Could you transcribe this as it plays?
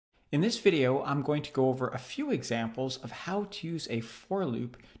In this video, I'm going to go over a few examples of how to use a for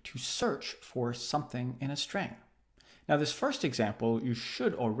loop to search for something in a string. Now, this first example you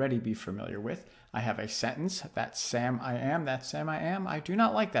should already be familiar with. I have a sentence, that's Sam I am, that's Sam I am. I do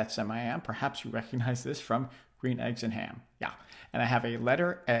not like that Sam I am. Perhaps you recognize this from green eggs and ham. Yeah. And I have a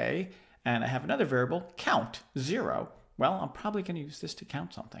letter A, and I have another variable, count, 0. Well, I'm probably going to use this to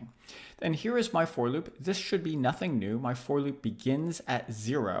count something. Then here is my for loop. This should be nothing new. My for loop begins at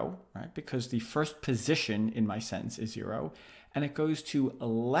 0, right? Because the first position in my sentence is 0, and it goes to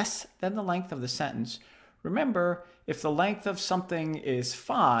less than the length of the sentence. Remember, if the length of something is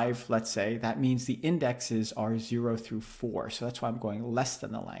 5, let's say, that means the indexes are 0 through 4. So that's why I'm going less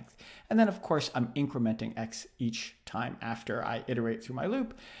than the length. And then, of course, I'm incrementing x each time after I iterate through my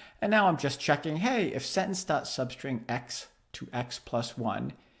loop. And now I'm just checking, hey, if sentence.substring x to x plus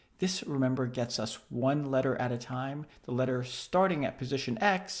 1, this, remember, gets us one letter at a time. The letter starting at position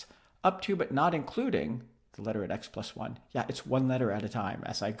x up to but not including the letter at x plus 1. Yeah, it's one letter at a time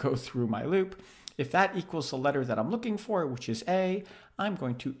as I go through my loop. If that equals the letter that I'm looking for, which is A, I'm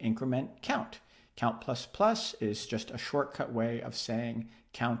going to increment count. Count plus plus is just a shortcut way of saying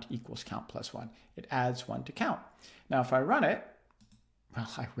count equals count plus 1. It adds 1 to count. Now, if I run it, well,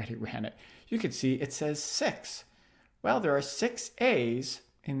 I already ran it. You can see it says 6. Well, there are 6 A's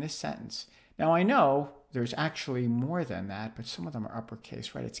in this sentence. Now, I know there's actually more than that, but some of them are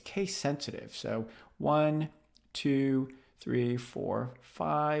uppercase, right? It's case sensitive. So 1, 2, 3, 4,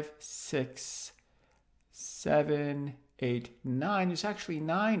 5, 6, 7, 8, 9. There's actually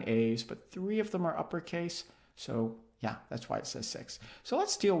 9 A's, but 3 of them are uppercase. So yeah, that's why it says 6. So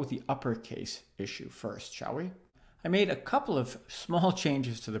let's deal with the uppercase issue first, shall we? I made a couple of small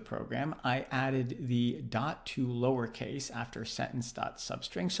changes to the program. I added the dot to lowercase after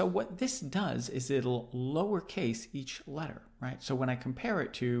sentence.substring. So what this does is it'll lowercase each letter, right? So when I compare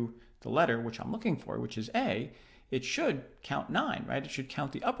it to the letter which I'm looking for, which is A, it should count 9, right? It should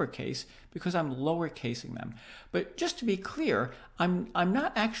count the uppercase because I'm lowercasing them. But just to be clear, I'm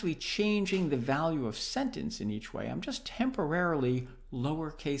not actually changing the value of sentence in each way. I'm just temporarily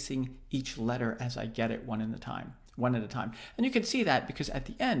lowercasing each letter as I get it one at a time. And you can see that because at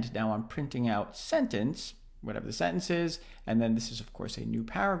the end now I'm printing out sentence, whatever the sentence is, and then this is of course a new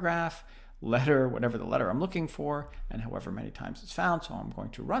paragraph, letter, whatever the letter I'm looking for, and however many times it's found. So I'm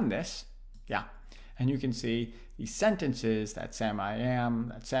going to run this. Yeah. And you can see the sentences, that Sam I am,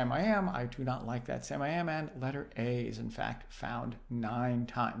 that Sam I am, I do not like that Sam I am, and letter A is in fact found 9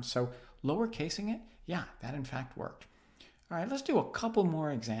 times. So lowercasing it, yeah, that in fact worked. All right, let's do a couple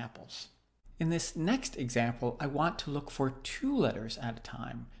more examples. In this next example, I want to look for 2 letters at a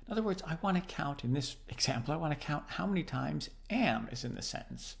time. In other words, I want to count, in this example, I want to count how many times am is in the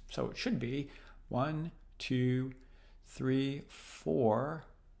sentence. So it should be 1, 2, 3, 4,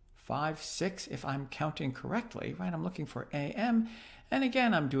 5, 6, if I'm counting correctly, right? I'm looking for AM. And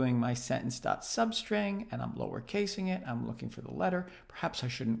again, I'm doing my sentence.substring and I'm lowercasing it. I'm looking for the letter. Perhaps I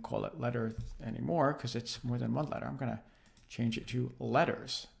shouldn't call it letter anymore because it's more than one letter. I'm going to change it to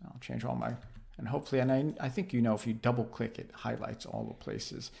letters. I'll change all my, and hopefully, and I think you know if you double click, it highlights all the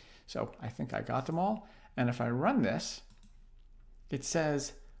places. So I think I got them all. And if I run this, it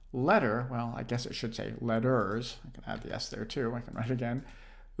says letter. Well, I guess it should say letters. I can add the S there too. I can write again.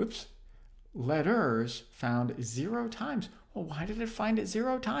 Oops, letters found 0 times. Well, why did it find it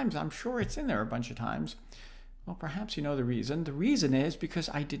 0 times? I'm sure it's in there a bunch of times. Well, perhaps you know the reason. The reason is because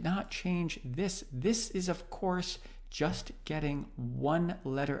I did not change this. This is, of course, just getting 1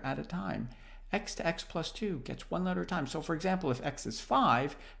 letter at a time. X to x plus 2 gets 1 letter at a time. So for example, if x is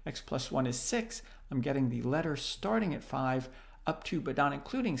 5, x plus 1 is 6, I'm getting the letter starting at 5 up to but not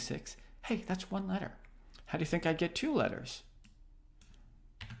including 6. Hey, that's 1 letter. How do you think I'd get 2 letters?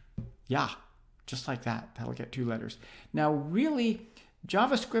 Yeah, just like that. That'll get 2 letters. Now, really,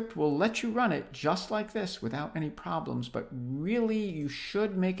 JavaScript will let you run it just like this without any problems, but really you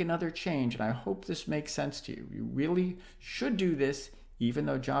should make another change, and I hope this makes sense to you. You really should do this, even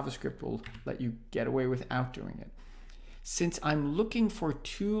though JavaScript will let you get away without doing it. Since I'm looking for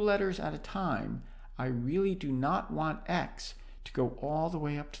 2 letters at a time, I really do not want X to go all the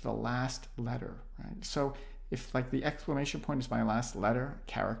way up to the last letter, right? So if like the exclamation point is my last letter,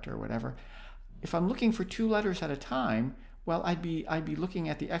 character, whatever, if I'm looking for 2 letters at a time, well, I'd be looking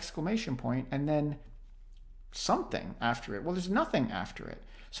at the exclamation point and then something after it. Well, there's nothing after it.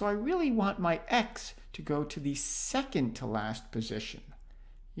 So I really want my X to go to the second to last position.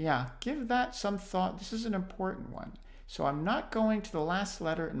 Yeah, give that some thought. This is an important one. So I'm not going to the last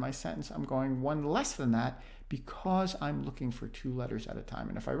letter in my sentence. I'm going 1 less than that because I'm looking for 2 letters at a time.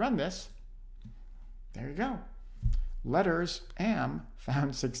 And if I run this, there you go. letters am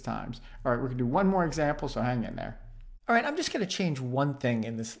found 6 times. All right, we can do one more example, so hang in there. All right, I'm just going to change one thing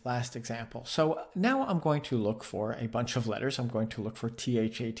in this last example. So now I'm going to look for a bunch of letters. I'm going to look for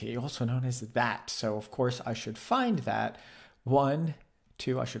THAT, also known as that. So of course I should find that. 1,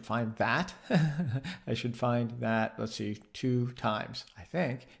 2, I should find that. I should find that, let's see, 2 times, I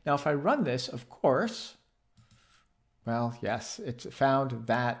think. Now if I run this, of course, well, yes, it's found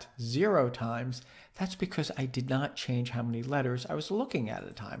that 0 times. That's because I did not change how many letters I was looking at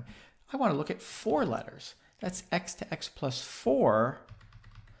a time. I want to look at 4 letters. That's x to x plus 4.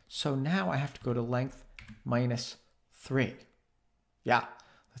 So now I have to go to length minus 3. Yeah,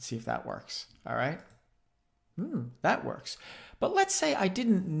 let's see if that works. All right. That works. But let's say I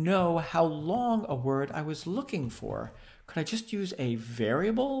didn't know how long a word I was looking for. Could I just use a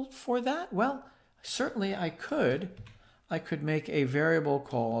variable for that? Well, certainly I could. I could make a variable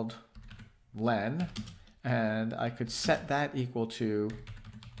called len, and I could set that equal to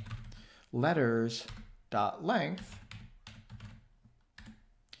letters.length.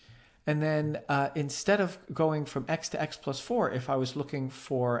 And then instead of going from x to x plus 4, if I was looking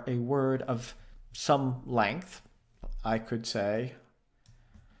for a word of some length, I could say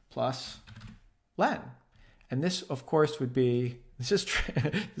plus len. And this, of course, would be, this is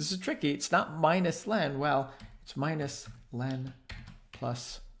tricky. It's not minus len. Well, it's minus len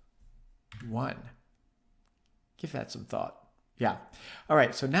plus 1. Give that some thought. Yeah. All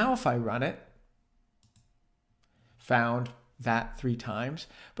right, so now if I run it, found that 3 times,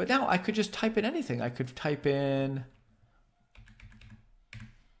 but now I could just type in anything. I could type in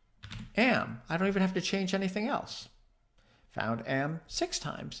am. I don't even have to change anything else. Found am 6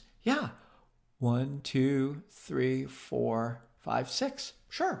 times. Yeah. 1, 2, 3, 4, 5, 6.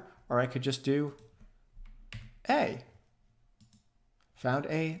 Sure. Or I could just do a. Found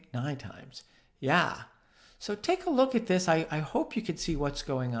a 9 times. Yeah. So take a look at this. I hope you can see what's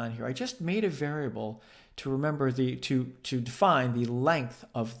going on here. I just made a variable to remember to define the length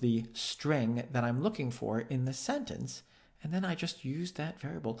of the string that I'm looking for in the sentence. And then I just used that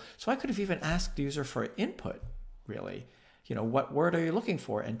variable. So I could have even asked the user for input, really. You know, what word are you looking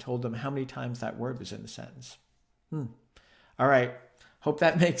for? And told them how many times that word was in the sentence. All right. Hope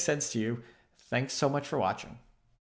that makes sense to you. Thanks so much for watching.